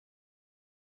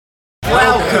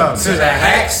Welcome to the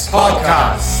HEX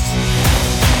Podcast.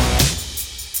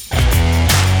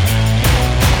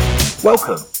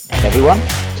 Welcome, everyone,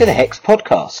 to the HEX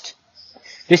Podcast.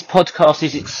 This podcast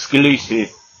is exclusive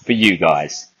for you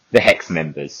guys, the HEX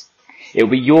members. It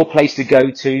will be your place to go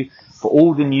to for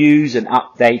all the news and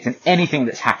updates and anything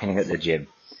that's happening at the gym.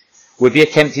 We'll be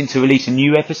attempting to release a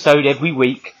new episode every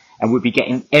week, and we'll be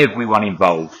getting everyone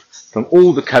involved, from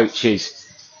all the coaches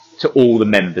to all the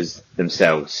members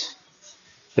themselves.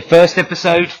 The first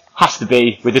episode has to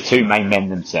be with the two main men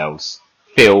themselves,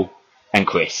 Phil and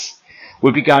Chris.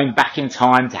 We'll be going back in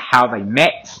time to how they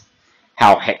met,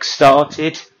 how HEX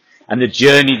started, and the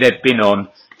journey they've been on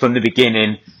from the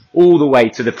beginning all the way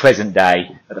to the present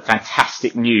day at the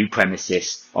fantastic new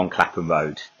premises on Clapham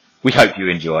Road. We hope you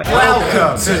enjoy.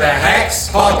 Welcome to the HEX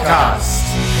Podcast.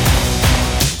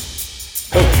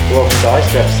 Cool. Welcome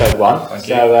guys to episode 1. Thank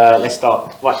you. Let's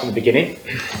start right from the beginning.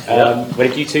 Where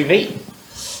did you two meet?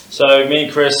 So me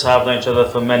and Chris have known each other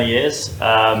for many years.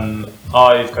 I've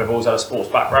kind of always had a sports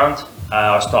background.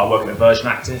 I started working at Virgin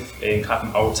Active in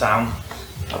Clapham Old Town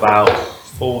about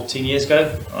 14 years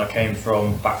ago. I came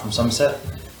back from Somerset.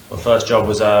 My first job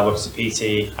was working as a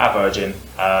PT at Virgin.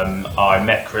 I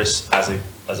met Chris as a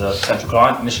potential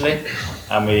client initially,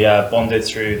 and we bonded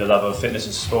through the love of fitness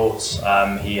and sports.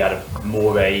 He had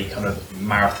more of a kind of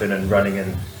marathon and running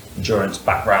and endurance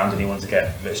background, and he wanted to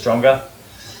get a bit stronger.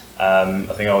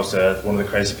 I think I was one of the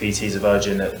crazy PTs at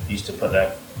Virgin that used to put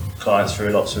their clients through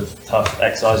lots of tough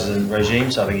exercises and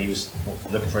regimes, so I think he was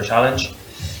looking for a challenge.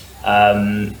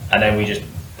 And then we just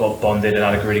bonded and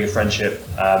had a really good friendship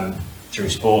through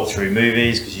sport, through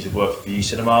movies, because he used to work for U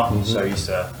Cinema, so we used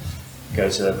to go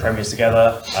to the premieres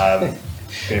together, go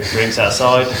for drinks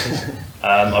outside.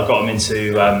 I got him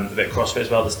into a bit of CrossFit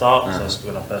as well at the start, so that's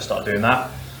when I first started doing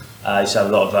that. I used to have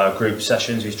a lot of group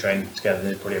sessions. We used to train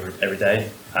together probably every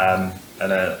day. And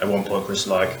then at one point, Chris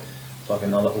was like,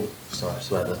 "Fucking, I love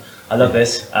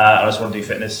this. I just want to do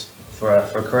fitness for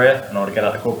a career, and I want to get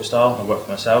out of the corporate style and work for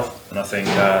myself." And I think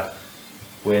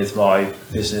with my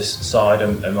business side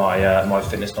and my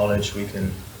fitness knowledge, we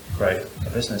can create a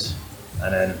business.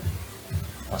 And then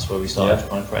that's where we started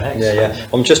trying to create HEX. Yeah.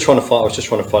 I was just trying to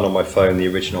find on my phone the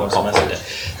original.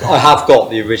 I have got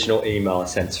the original email I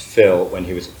sent to Phil when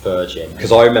he was at Virgin,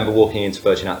 because I remember walking into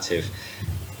Virgin Active.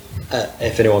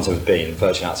 If anyone's ever been,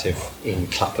 Virgin Active in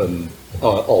Clapham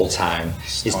Old Town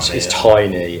is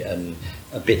tiny and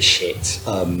a bit shit.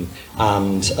 I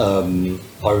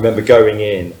remember going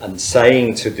in and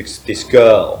saying to this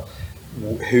girl,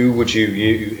 who would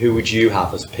you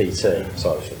have as a PT?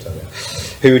 Sorry, I should tell you.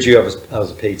 Who would you have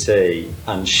as a PT?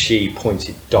 And she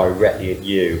pointed directly at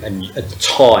you. And at the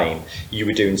time, you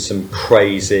were doing some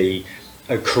crazy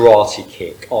karate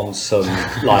kick on some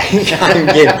like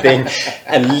hanging thing,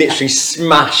 and literally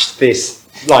smashed this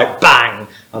like bang.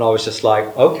 And I was just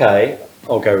like, okay,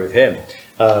 I'll go with him.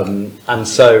 And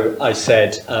so I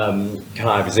said, can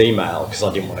I have his email? Because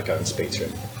I didn't want to go and speak to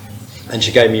him. And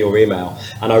she gave me your email,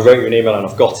 and I wrote you an email, and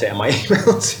I've got it. And my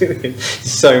email to him is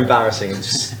so embarrassing.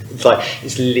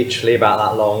 It's literally about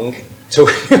that long,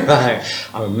 talking about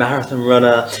I'm a marathon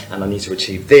runner and I need to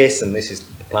achieve this, and this is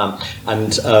the plan.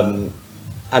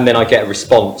 And then I get a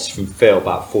response from Phil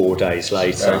about 4 days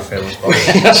later,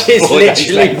 which is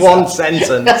literally one sentence,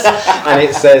 and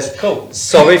it says, "Cool.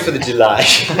 Sorry for the delay.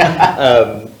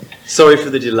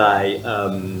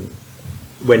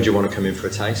 When do you want to come in for a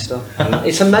taster?" And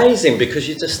it's amazing, because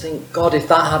you just think, God, if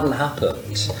that hadn't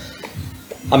happened.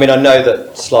 I mean, I know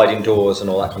that sliding doors and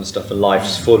all that kind of stuff, and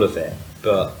life's full of it,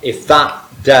 but if that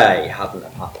day hadn't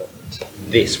have happened,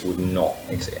 this would not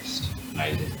exist.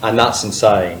 Amazing. And that's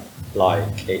insane.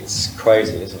 Like, it's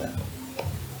crazy, isn't it?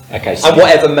 Okay. And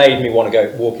whatever made me want to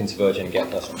go walk into Virgin and get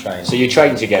personal training. So you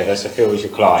trained together, so Phil was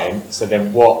your client. So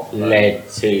then what led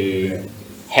to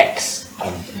HEX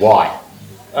and why?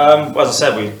 As I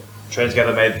said, we trained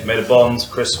together, made a bond.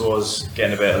 Chris was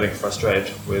getting a bit, I think, frustrated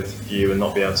with you and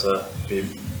not being able to be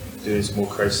doing some more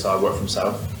creative style work for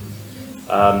himself.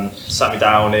 Sat me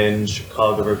down in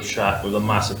Chicago River Shack with a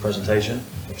massive presentation,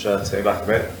 which took me back a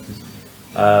bit,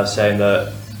 saying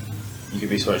that you could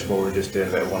be so much more than just doing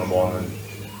a bit of one-on-one, and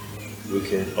we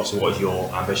could also, what is your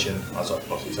ambition? I was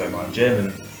obviously starting my own gym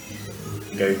and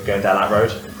going down that road.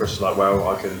 And Chris was like, well,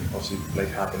 I can obviously make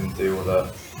it happen and do all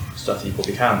the stuff that you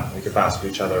probably can. We could bounce off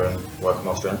each other and work on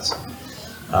our strengths.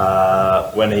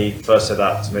 When he first said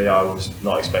that to me, I was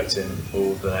not expecting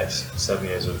all the next 7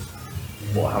 years of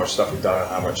how much stuff we've done and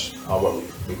how much hard work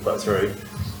we've put through.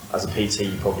 As a PT,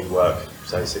 you probably work,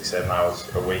 say, 6-7 hours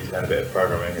a week and then a bit of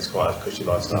programming. It's quite a cushy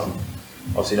lifestyle.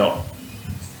 Obviously not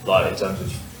like in terms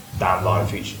of down the line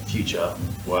future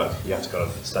work, you have to kind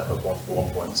of step up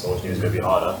one point, so always knew it was going to be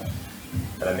harder.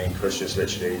 And I mean, Chris just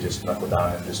literally just knuckled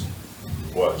down and just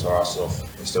worked our ass off,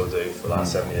 and still do for the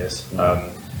last 7 years.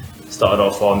 Started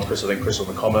off on Chris on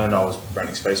the Common. I was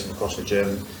renting space from across the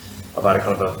gym. I've had a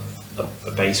kind of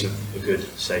a base of a good,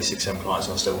 say, 6-7 clients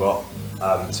I've still got.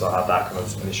 So I had that kind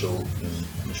of initial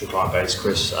client base.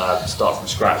 Chris started from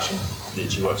scratch and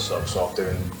literally worked himself off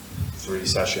doing 3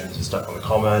 sessions and stuck on the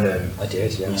Common. And I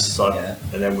did, yeah.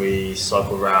 And then we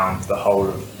cycled around the whole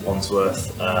of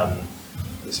Wandsworth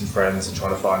with some friends and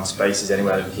trying to find spaces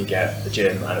anywhere that we could get a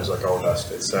gym. And it was like gold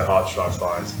dust. It's so hard to try and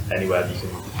find anywhere that you can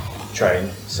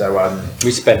train. So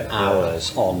we spent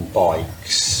hours on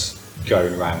bikes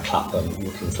going around Clapham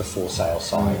looking for for sale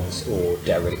signs or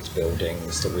derelict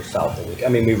buildings that we felt that we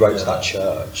wrote to that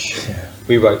church.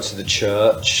 We wrote to the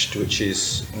church, which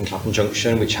is in Clapham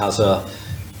Junction, which has a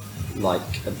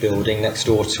building next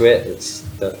door to it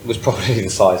that was probably the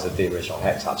size of the original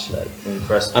HEX actually.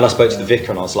 Impressed. And I spoke to the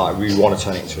vicar and I was like, we want to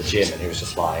turn it into a gym, and he was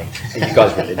just like, are you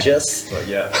guys religious? But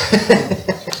yeah.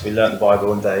 We learnt the Bible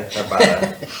one day about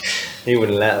that. He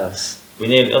wouldn't let us. We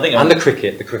needed, I think, and the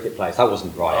cricket place, that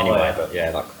wasn't right anyway, but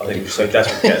yeah. I think we were so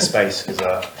desperate to get a space because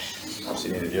obviously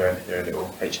you needed your own little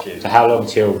HQ. So how long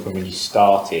till from when you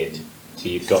started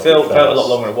till you got? Felt a lot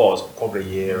longer than it was, probably a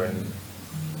year and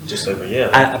just over a year.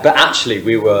 But actually,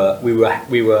 we were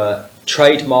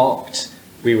trademarked,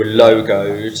 we were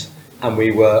logoed, and we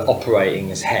were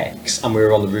operating as HEX, and we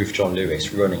were on the roof John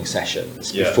Lewis running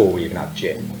sessions before we even had a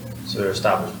gym. So we were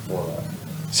established before that.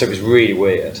 So it was really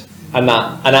weird. And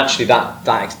actually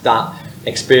that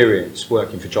experience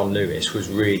working for John Lewis was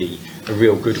really a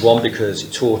real good one, because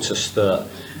it taught us that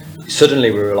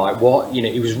suddenly we were like, what? You know,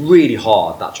 it was really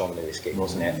hard, that John Lewis gig,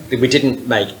 wasn't it? We didn't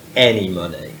make any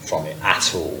money from it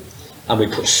at all, and we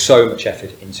put so much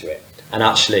effort into it. And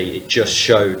actually it just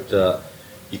showed that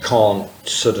you can't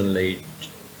suddenly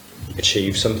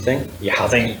achieve something. You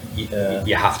have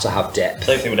to have depth. I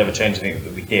don't think we'd ever change anything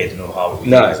that we did and all how we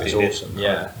did. It was awesome.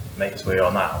 Yeah. Make us where we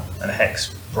are now, and the HEX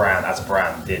brand as a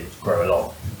brand did grow a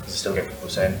lot, because I still get people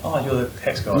saying, "Oh, you're the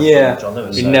HEX guy." Yeah, John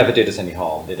Lewis. It never did us any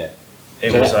harm, did it?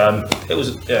 It was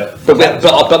yeah. But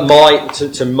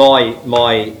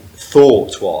my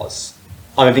thought was,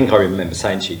 I think I remember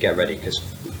saying to you, "Get ready, because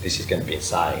this is going to be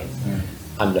insane,"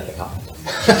 and nothing happened.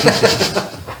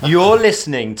 You're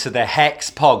listening to the HEX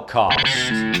Podcast.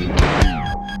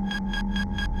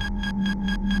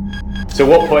 So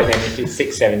what point then, if it's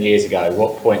 6-7 years ago,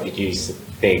 what point did you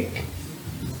think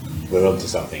we're onto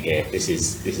something here? This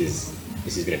is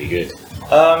going to be good. We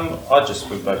both just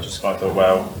kind of thought,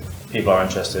 well, people are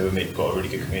interested. We've got a really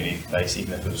good community base,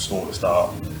 even if it was small to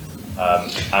start.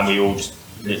 And we all just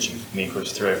literally, me and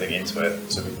Chris, threw everything into it.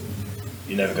 So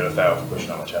you're never going to fail for pushing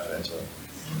that much effort into it.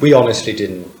 We honestly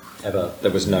didn't ever.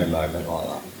 There was no moment like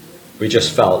that. We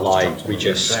just felt like we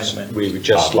have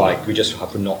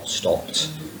not stopped.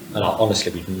 And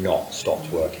honestly, we've not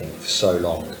stopped working for so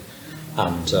long,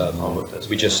 and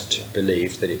we just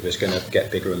believed that it was going to get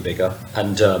bigger and bigger.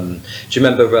 And do you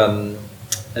remember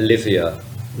Olivia?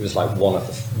 Who was like one of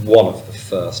the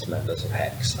first members of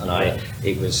HEX, and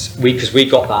because we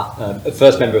got that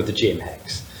first member of the gym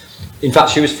HEX. In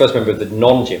fact, she was first member of the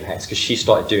non-gym HEX, because she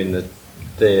started doing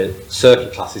the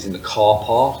circuit classes in the car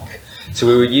park. So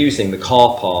we were using the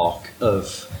car park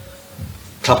of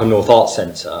Clapham North Arts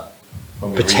Centre,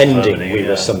 pretending we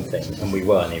were something, and we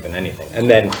weren't even anything. And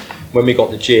then when we got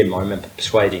the gym, I remember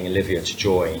persuading Olivia to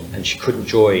join, and she couldn't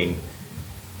join.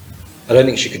 I don't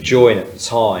think she could join at the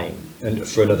time, and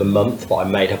for another month, but I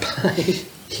made her pay.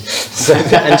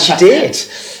 And she did.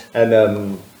 And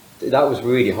that was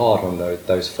really hard on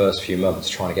those first few months,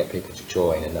 trying to get people to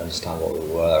join and understand what we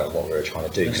were and what we were trying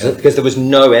to do, because there was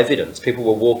no evidence. People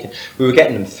were walking. We were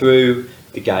getting them through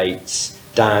the gates,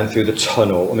 down through the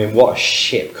tunnel. I mean, what a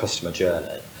shit customer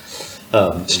journey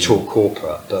to talk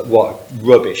corporate, but what a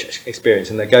rubbish experience.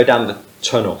 And they go down the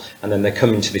tunnel, and then they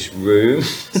come into this room,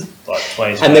 like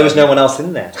 20 and there was no one else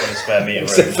in there. 20 square metre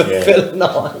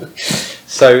room.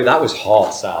 So that was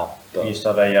hard sell. We used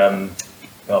to have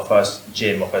our first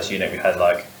unit, we had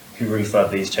who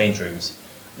refurbed these change rooms.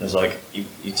 It was like, you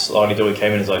sliding door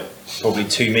came in, it was like probably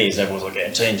 2 meters, and everyone was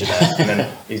getting changed in there. And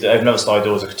then you'd open another slide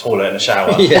door, was like a toilet and a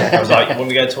shower. I was like, wouldn't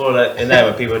we get a toilet in there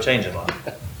when people were changing? I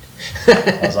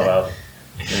was like, well,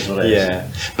 here's what it is. Yeah.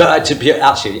 But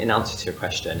actually, in answer to your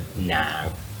question, now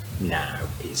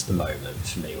is the moment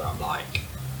for me where I'm like,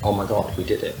 oh my God, we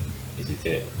did it. We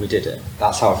did it.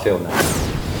 That's how I feel now.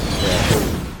 Yeah.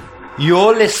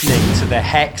 You're listening to the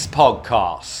HEX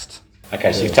Podcast.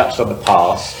 Okay, so you've touched on the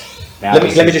past. Now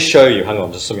Let me just show you. Hang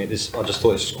on, just something. I just thought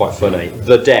this was quite funny.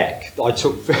 The deck I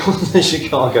took from the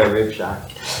Chicago Rib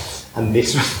Shack, and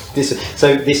this.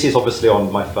 So this is obviously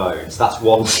on my phone. So that's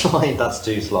one slide. That's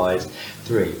two slides.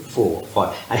 3, 4,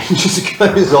 5, and it just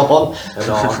goes on and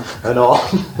on and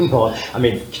on and on. I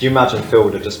mean, can you imagine Phil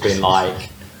would have just been like,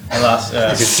 And last,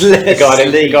 the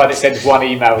guy that sent one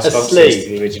email response to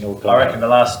the original I reckon the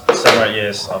last 7 or 8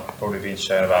 years I've probably been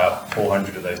shown about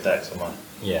 400 of those decks on mine.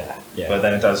 yeah. But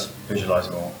then it does visualise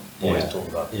more. Always Yeah. talk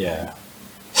about. Yeah.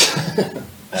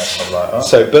 So I'm like, oh.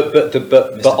 So, but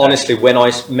Mr. honestly, when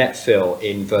I met Phil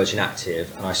in Virgin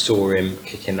Active and I saw him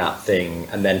kicking that thing,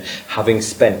 and then having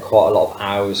spent quite a lot of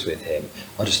hours with him,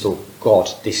 I just thought, God,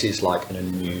 this is like an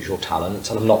unusual talent,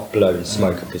 and I'm not blowing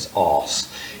smoke up his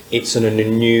arse. It's an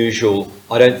unusual.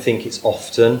 I don't think it's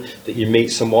often that you meet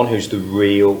someone who's the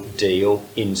real deal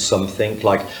in something.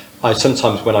 Like I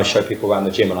sometimes when I show people around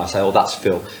the gym and I say, "Oh, that's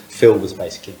Phil." Phil was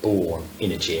basically born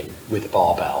in a gym with a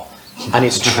barbell. And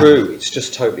it's true, it's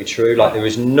just totally true. Like there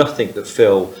is nothing that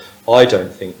Phil, I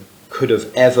don't think, could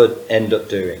have ever end up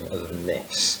doing other than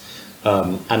this.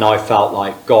 And I felt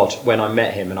like, God, when I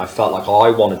met him and I felt like I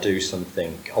want to do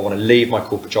something, I want to leave my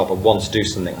corporate job, I want to do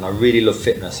something, and I really love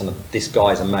fitness and this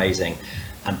guy's amazing.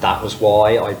 And that was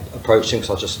why I approached him,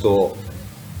 because I just thought,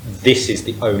 this is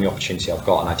the only opportunity I've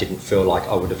got, and I didn't feel like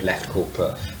I would have left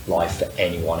corporate life for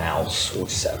anyone else or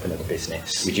to set up another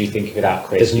business. Would you think without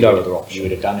Chris, There's no other option. you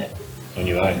would have done it on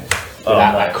your own?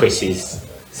 Without like Chris's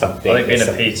something. I think being a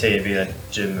something- PT and being a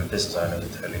gym and business owner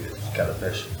is a totally different kettle of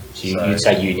fish. So you'd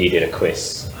say you needed a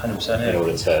quiz 100%, in yeah.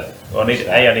 order to. Well,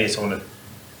 I need someone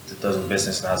that does the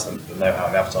business and has the know-how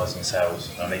in advertising and sales.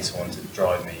 And I need someone to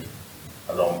drive me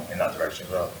along in that direction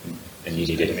as well. And you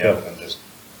needed Me a up and just,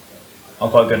 I'm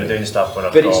quite good at doing stuff when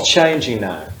I've But got. it's changing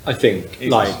now, I think. It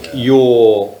is, Like yeah.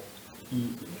 you've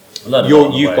learned a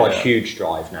lot on the got way, a yeah. huge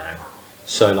drive now,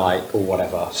 so like or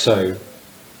whatever. So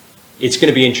it's going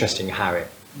to be interesting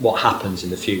what happens in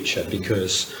the future,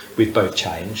 because we've both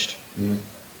changed.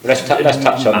 Let's touch on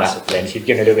that Massively. then. If you've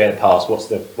given a little bit of the past, what's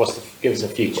the give us a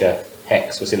future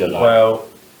HEX? What's it look like? Well,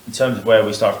 in terms of where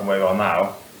we start from where we are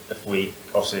now, if we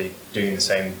obviously doing the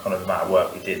same kind of amount of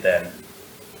work we did then,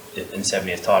 in 7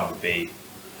 years' time would be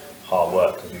hard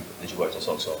work, because we literally worked our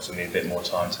socks off, so we need a bit more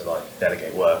time to like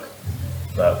delegate work.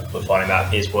 But we're finding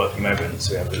that is working moment,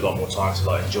 so we have a lot more time to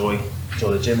like enjoy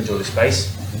the gym, enjoy the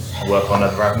space, and work on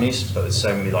other avenues. But there's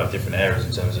so many like different areas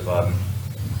in terms of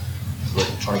we're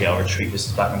trying to get our retreat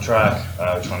business back on track.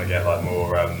 We're trying to get like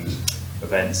more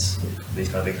events. These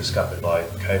kind of things were scuppered by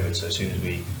COVID. So as soon as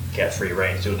we get free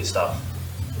reign to do all this stuff,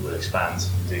 we will expand.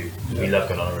 We love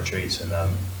going on retreats, and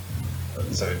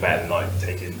something better than like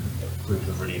taking a group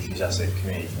of really enthusiastic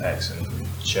community from HEX and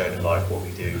showing them like what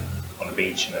we do on the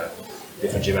beach and a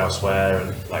different gym elsewhere and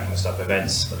that kind of stuff.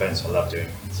 Events I love doing.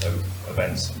 So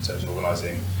events in terms of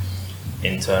organising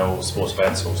internal sports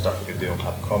events or stuff we can do on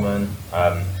Clapham Common.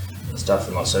 Stuff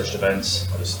and like social events.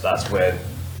 That's where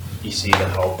you see the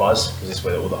whole buzz, because it's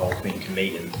where all the whole community can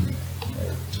meet and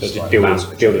Just like building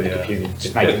massive the community, community,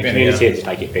 just yeah. make it the Yeah. community and just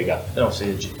make it bigger. Then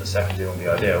obviously the second gym will be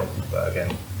ideal, but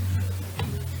again,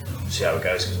 see how it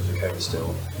goes, because the COVID's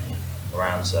still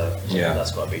around, so Yeah.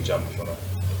 that's got a big jump if you want to.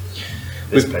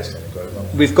 This place is going to grow well.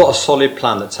 We've got a solid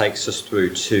plan that takes us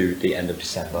through to the end of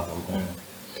December,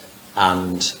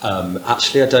 and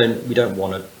actually,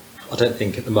 I don't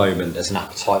think at the moment there's an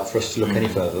appetite for us to look any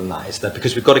further than that, is there?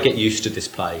 Because we've got to get used to this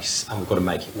place and we've got to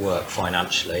make it work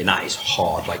financially, and that is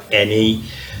hard. Like any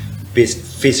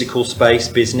physical space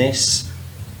business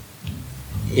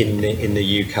in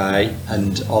the UK,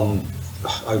 and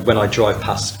when I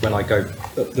go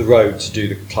up the road to do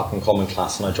the Clapham Common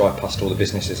class, and I drive past all the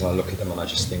businesses and I look at them and I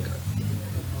just think,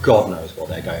 God knows what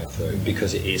they're going through,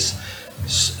 because it is.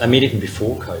 I mean, even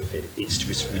before COVID, it's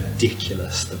just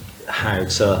ridiculous how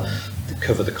to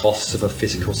cover the costs of a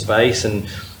physical space, and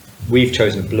we've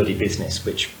chosen a bloody business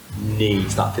which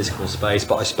needs that physical space.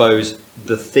 But I suppose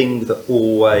the thing that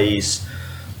always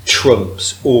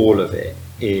trumps all of it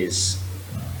is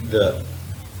that,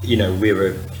 you know,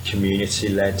 we're a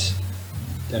community-led,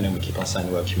 I know we keep on saying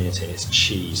the word community and it's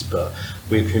cheese, but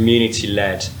we're a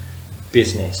community-led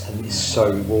business, and it's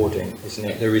so rewarding, isn't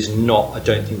it? There is not, I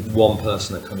don't think, one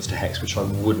person that comes to HEX which I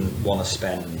wouldn't want to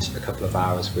spend a couple of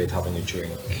hours with having a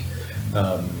drink.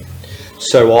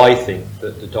 So I think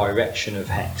that the direction of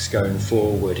HEX going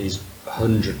forward is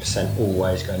 100%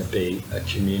 always going to be a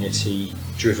community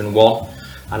driven one,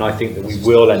 and I think that we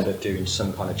will end up doing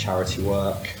some kind of charity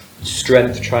work.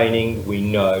 Strength training, we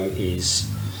know, is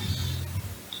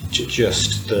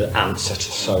just the answer to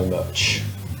so much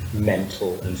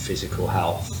mental and physical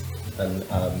health. and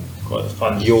quite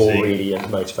fun. you're really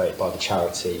motivated by the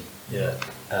charity Yeah.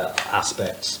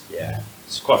 aspects. Yeah.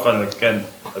 It's quite fun, again,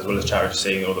 as well as charity,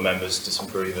 seeing all the members just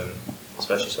improve, and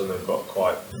especially some of them have got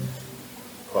quite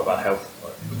bad health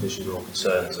conditions or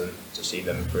concerns, and to see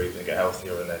them improve and get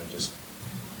healthier, and then just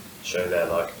show their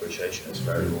appreciation is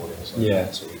very rewarding. So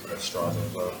that's what we kind of strive on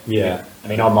as well. Yeah. I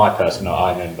mean, on my personal,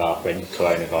 I remember when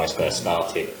coronavirus first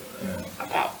started,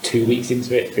 about 2 weeks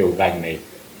into it, Phil rang me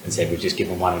and said, "We've just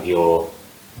given one of your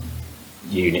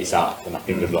units up, and I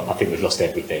think we've lost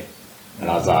everything." And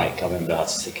I was like, I remember I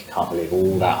was like, I can't believe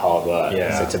all that hard work.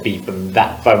 Yeah. So to be from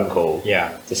that phone call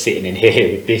to sitting in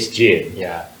here with this gym,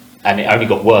 and it only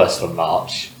got worse from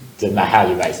March. Doesn't matter how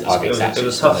you raise it. It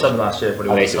was tough summer last year, but it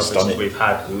was it's the toughest we've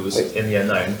had. It was in the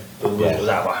unknown. It was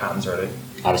out of our hands, really.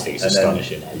 I just think it's And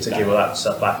astonishing. then to give all that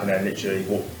stuff back, and then literally,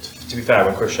 to be fair,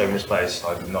 when Chris showed me this place,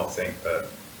 I did not think that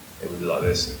it would be like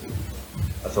this.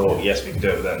 I thought, yes, we can do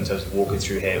it, but then in terms of walking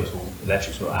through here, it was all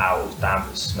electrics were out, it was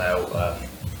damp, it smelled.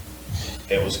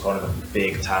 It was kind of a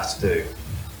big task to do.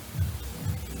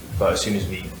 But as soon as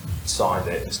we signed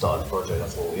it and started the project, I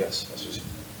thought, yes, that's just.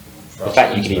 The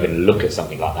fact you can even look at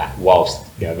something like that whilst,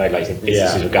 maybe like you said,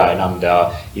 businesses were going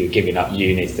under, you were giving up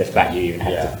units, the fact you even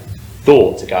had the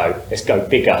thought to go, let's go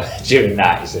bigger during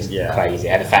that is just crazy.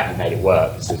 And the fact you made it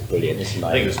work is just brilliant. I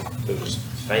think it was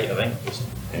fate,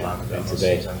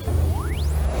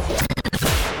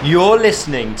 You're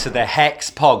listening to the HEX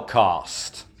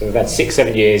Podcast. So we've had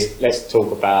 6-7 years. Let's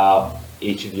talk about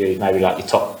each of you, maybe like your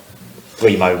top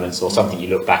 3 moments or something you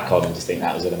look back on and just think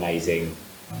that was an amazing.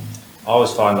 I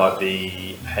always find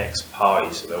the HEX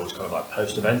parties, they're always kind of like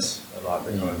post events, and the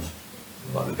kind of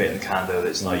the bit in the candle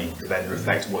that's you then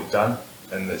reflect what you've done,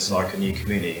 and it's like a new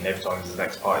community, and every time there's the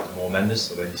next party, there's more members,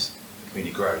 so then the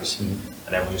community grows, and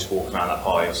everyone just walking around that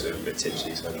party, obviously a bit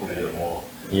tipsy, so they're probably a bit more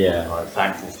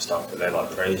thankful for stuff, but they're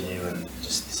praising you and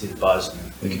just see the buzz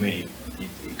and the community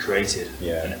you created,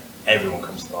 and everyone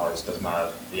comes to the parties. Doesn't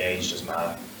matter the age, doesn't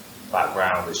matter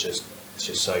background. It's just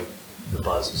so. The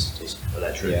buzz is just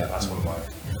electric. That's one of my,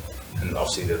 and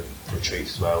obviously the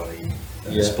retreats as well, and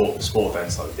the sport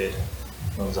events like we did.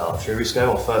 When was that? 3 weeks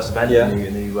ago, our first event in the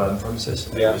new premises.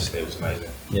 It was amazing.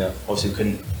 Obviously we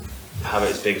couldn't have it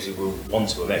as big as we want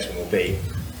to. The next one will be,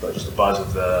 but just the buzz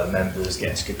of the members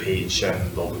getting to compete and showing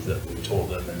them what we've taught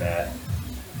them, and they're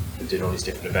doing all these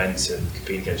different events and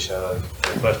competing against each other.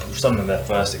 Some of them their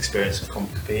first experience of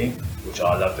competing, which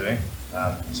I love doing.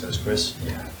 So does Chris.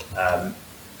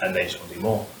 And they just want to do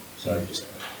more. So it's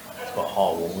quite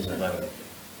heartwarming, isn't it, at the moment?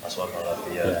 That's why I love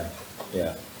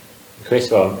the. Chris,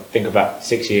 think about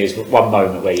 6 years, one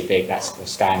moment where you think that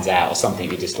stands out, or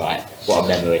something you just like, what a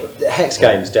memory. The HEX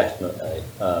Games, definitely.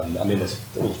 I mean, there's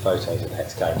all the photos of the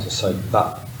HEX Games, are so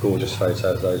that gorgeous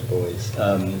photo of those boys.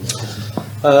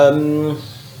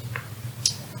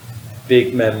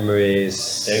 Big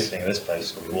memories. The opening of this place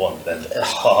is going to be one, but then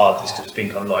it's quite hard because it's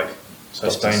been kind of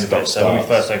postponed a bit. So when we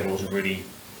first opened, it wasn't really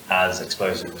as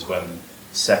explosive as when the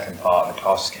second part and the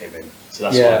classes came in. So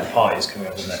that's why the party is coming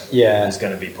up, isn't it? Yeah. It's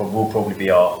going to be, will probably be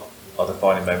our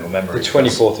defining moment or memory. The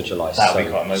 24th of July. That'll be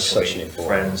quite emotional.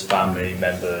 Friends, family,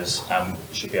 members, and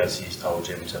we should be able to use the whole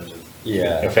gym in terms of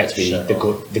effectively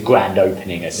the grand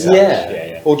opening as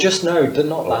such. Or just know that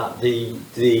not that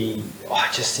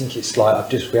I just think it's we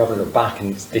haven't looked back,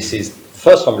 and this is the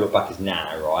first time we look back is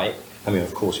now, right? I mean,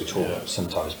 of course we talk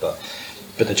sometimes, but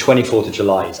the 24th of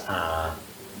July is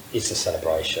it's a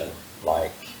celebration.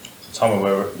 It's a time when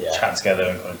we're chatting together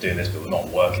and kind of doing this, but we're not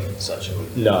working as such.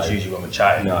 No. It's usually when we're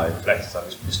chatting, reflecting stuff,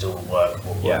 we're still in work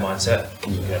mindset.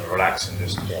 We can relax and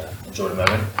just enjoy the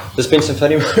moment. There's been some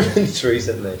funny moments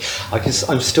recently.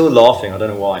 I'm still laughing, I don't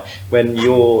know why. When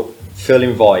Phil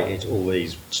invited all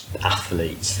these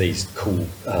athletes, these cool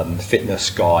fitness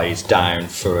guys down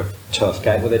for a turf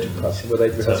game. Were they rehearsing for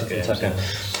the turf game?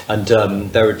 And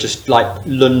they were just like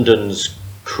London's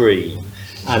cream,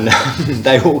 and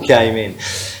they all came in,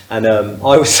 and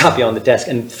I was sat behind the desk,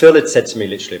 and Phil had said to me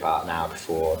literally about an hour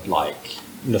before,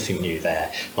 nothing new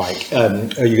there, are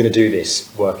you going to do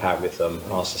this workout with them?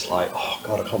 And I was just like, oh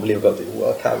god, I can't believe I've got to do a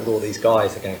workout with all these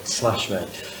guys, they're going to smash me.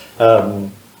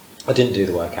 I didn't do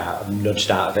the workout, I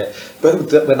nudged out of it.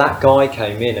 But when that guy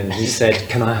came in and he said,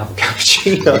 can I have a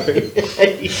cappuccino?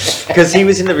 Because he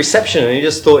was in the reception and he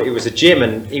just thought it was a gym,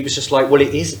 and he was just like, well,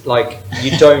 it is,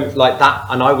 you don't like that.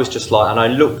 And I was just like, and I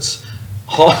looked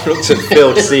at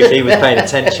Phil to see if he was paying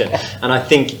attention, and I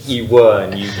think you were,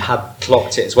 and you had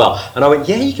clocked it as well. And I went,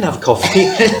 yeah, you can have a coffee.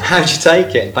 How'd you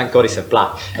take it? And thank God he said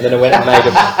black. And then I went and made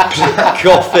a black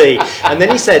coffee. And then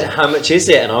he said, how much is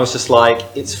it? And I was just like,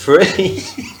 it's free.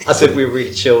 I said, we're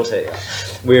really chilled here.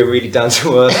 We're really down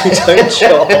to earth. We don't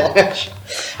charge.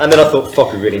 And then I thought,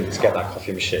 fuck, we really need to get that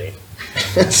coffee machine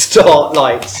and start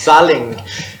like selling,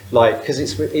 like, because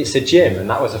it's a gym,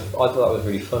 and I thought that was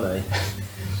really funny.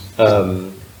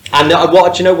 And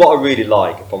do you know what I really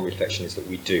like upon reflection is that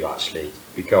we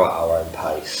go at our own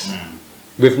pace.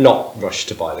 We've not rushed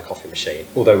to buy the coffee machine,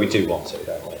 although we do want to,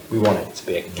 don't we? We want it to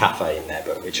be a cafe in there,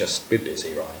 but we're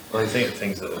busy, right? Well, I think the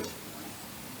things that have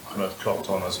kind of clocked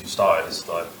on as we started is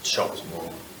like shops more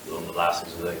on the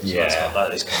lasses of things. Yeah.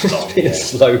 That is kind of long. It's been a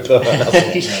slow burn,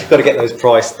 hasn't it? You've got to get that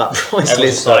price Everyone's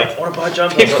list like, up. I want to buy a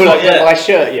jumper. People like, buy a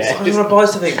shirt, yeah. I just want to buy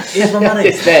something. Here's my money.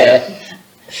 It's there.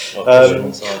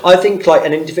 I think like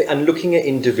and looking at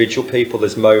individual people,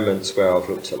 there's moments where I've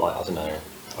looked at like, I don't know,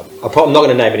 I'm not going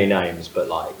to name any names, but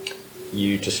like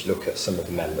you just look at some of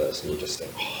the members and you just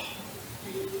think, oh,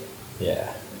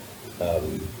 yeah,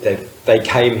 they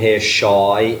came here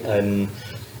shy and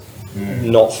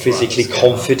not physically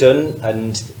confident,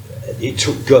 and it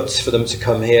took guts for them to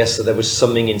come here, so there was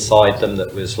something inside them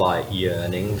that was like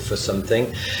yearning for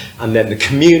something, and then the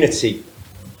community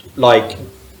like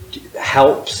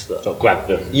helps them, Sort of grab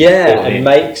them, and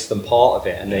makes them part of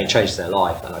it, and then it changes their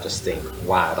life. And I just think,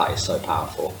 wow, that is so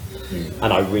powerful.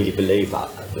 And I really believe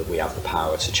that we have the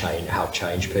power to help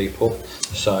change people.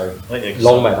 So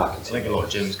long may that continue. I think a lot of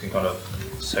gyms can kind of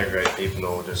segregate people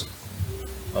or just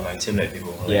intimidate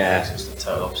people. It's the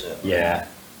total opposite. Yeah.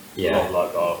 A lot of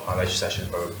like our major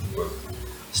sessions where we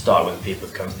start with the people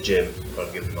that come to the gym, kind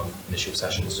of give them initial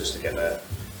sessions just to get their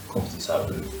confidence out.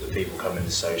 And the people come in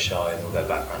so shy, and all their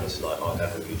background is like, I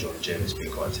never really joined a gym. It's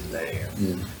been quite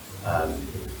intimidating.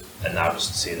 And now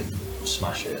just to see them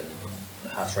smash it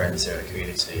and have friends here in the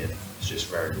community, and it's just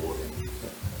very rewarding.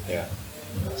 Yeah.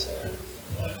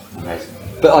 Amazing.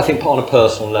 But I think on a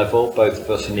personal level, both of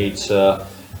us need to,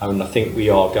 and I think we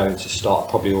are going to start,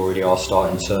 probably already are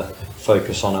starting to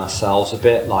focus on ourselves a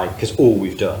bit, like, because all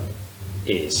we've done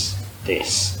is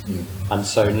this. And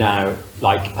so now,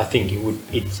 like, I think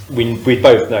we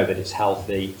both know that it's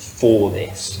healthy for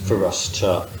us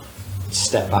to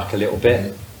step back a little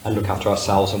bit and look after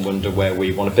ourselves and wonder where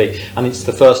we want to be. And it's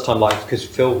the first time, like, because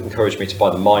Phil encouraged me to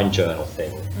buy the mind journal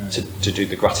thing, to do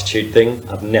the gratitude thing.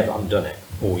 I've never done it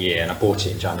all year, and I bought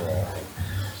it in January, I think.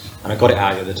 And I got it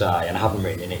out the other day, and I haven't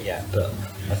written it yet, but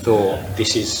I thought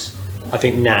I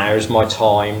think now is my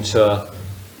time to.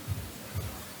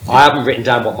 I haven't written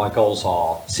down what my goals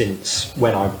are since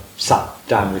when I sat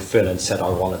down with Phil and said I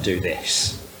want to do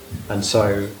this. And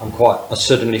so I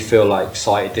suddenly feel like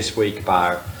excited this week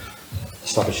about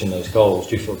establishing those goals.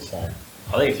 Do you feel the same?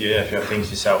 I think if you have things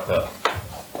yourself that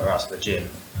are outside the gym,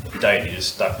 if you don't, you're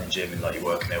just stuck in the gym and like you're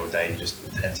working there all day, you just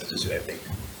tend to just do everything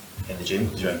in the gym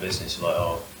because your own business. You're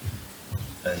like,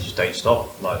 and you just don't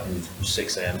stop, like from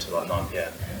 6 a.m. to like 9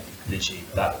 p.m. Literally,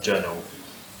 that journal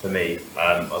for me,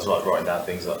 I was like writing down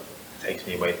things that takes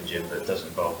me away from the gym that doesn't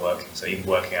involve working. So even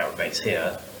working out with mates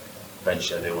here,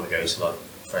 eventually I do want to go to like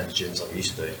friends' gyms like we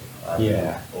used to do,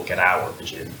 or get out of the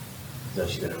gym. Because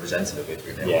actually going to resent it a bit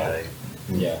during the day.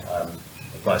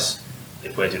 Plus,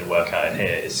 if we're doing a workout in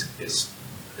here, it's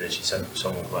literally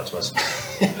someone will come back to us.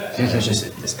 It's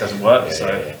just this doesn't work.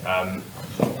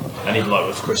 And even like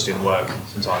with Christian work,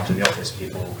 sometimes in the office,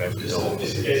 people will go through the door.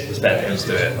 It's better for them to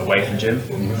do it away from gym.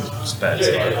 It's better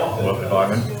to like work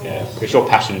environment. Yeah, because your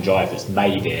passion and drive has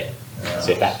made it.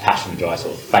 So if that passion and drive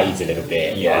sort of fades a little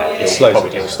bit,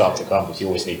 it'll start to come. Because you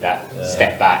always need that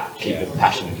step back, keep the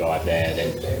passion and drive there.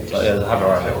 Then have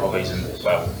our own little hobbies, and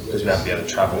because we haven't been able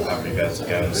to travel, we haven't been able to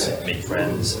go and meet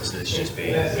friends. So it's just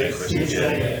been a Christian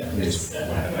journey, just one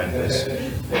of the members.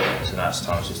 So now it's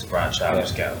time just to branch out and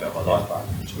just get a bit of my life back.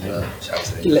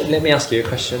 Let me ask you a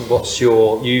question.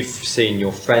 You've seen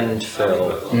your friend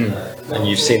Phil, and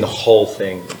you've seen the whole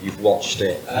thing. You've watched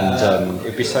it, and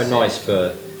it'd be so nice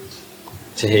to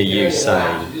hear you say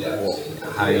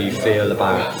how you feel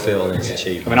about Phil and his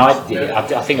achievement. I mean,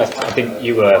 I think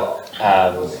you were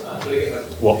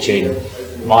watching.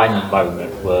 My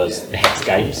moment was the HEX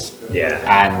Games,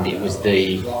 and it was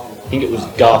I think it was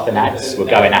Garth and Ads were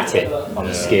going at it on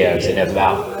the skios, and there was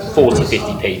about 40,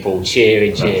 50 people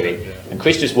cheering, and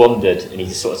Chris just wandered, and he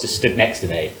just sort of just stood next to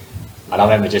me, and I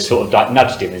remember just sort of like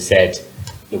nudged him and said,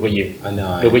 look what you've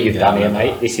done here,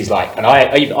 mate. This is like, and I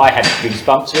had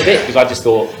goosebumps with it because I just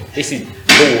thought this is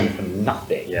born from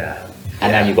nothing.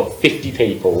 And now you've got 50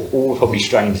 people, all probably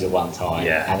strangers at one time,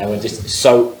 and they were just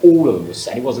all of them was,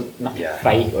 and it wasn't nothing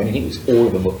fake or anything. It was all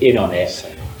of them were in on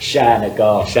it, shouting at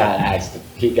Garth, shouting at Ads to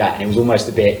keep going, and it was almost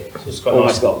a bit,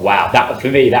 wow. That for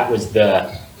me, that was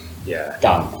the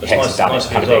done. It's nice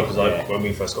as well because like when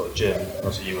we first got the gym,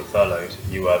 obviously you were furloughed.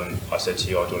 I said to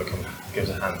you, "Oh, do you want to come give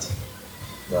us a hand?"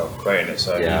 creating it.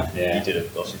 So Yeah. you did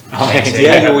it obviously.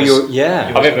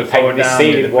 Yeah. I remember painting the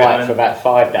ceiling white equipment. for about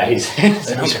 5 days.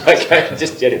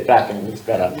 Just get it black and it looks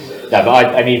better. No,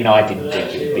 but even I didn't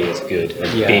think it would be as good,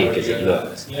 as big as it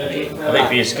looked. I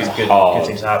think it's good thing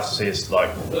to have to see us like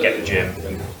get the gym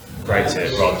and create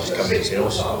it rather than just coming into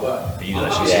hills. But you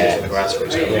actually see it from the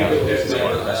grassroots. It's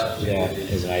quite impressive. Yeah,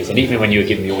 it was amazing. Even when you were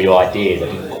giving me all your ideas, I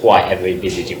didn't quite ever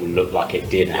envisage it would look like it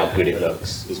did and how good it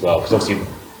looks as well. Because obviously,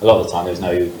 a lot of the time there's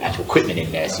no actual equipment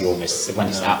in there, so you almost, when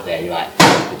it's out there, you're like,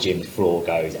 the gym floor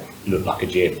goes and look like a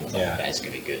gym. Yeah. That's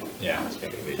going to be good. Yeah. It's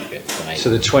going to be really good. It's amazing. So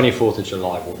the 24th of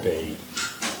July will be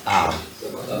a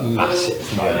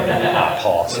massive moment at our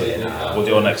party. We'll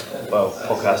do our next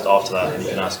podcast after that, and you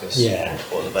can ask us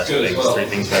what are the best things, 3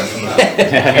 things to remember from that.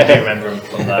 If you do remember them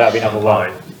from that, that'll be number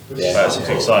 1. Yeah. But it's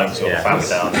exciting to have family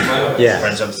down,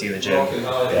 friends haven't seen the gym.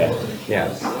 Yeah.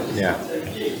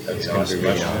 It's going to be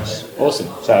really nice. Awesome.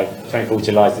 So 24th of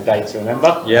July is the date to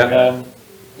remember. Yeah.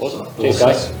 Awesome. Cheers,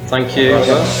 guys. Thank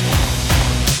you.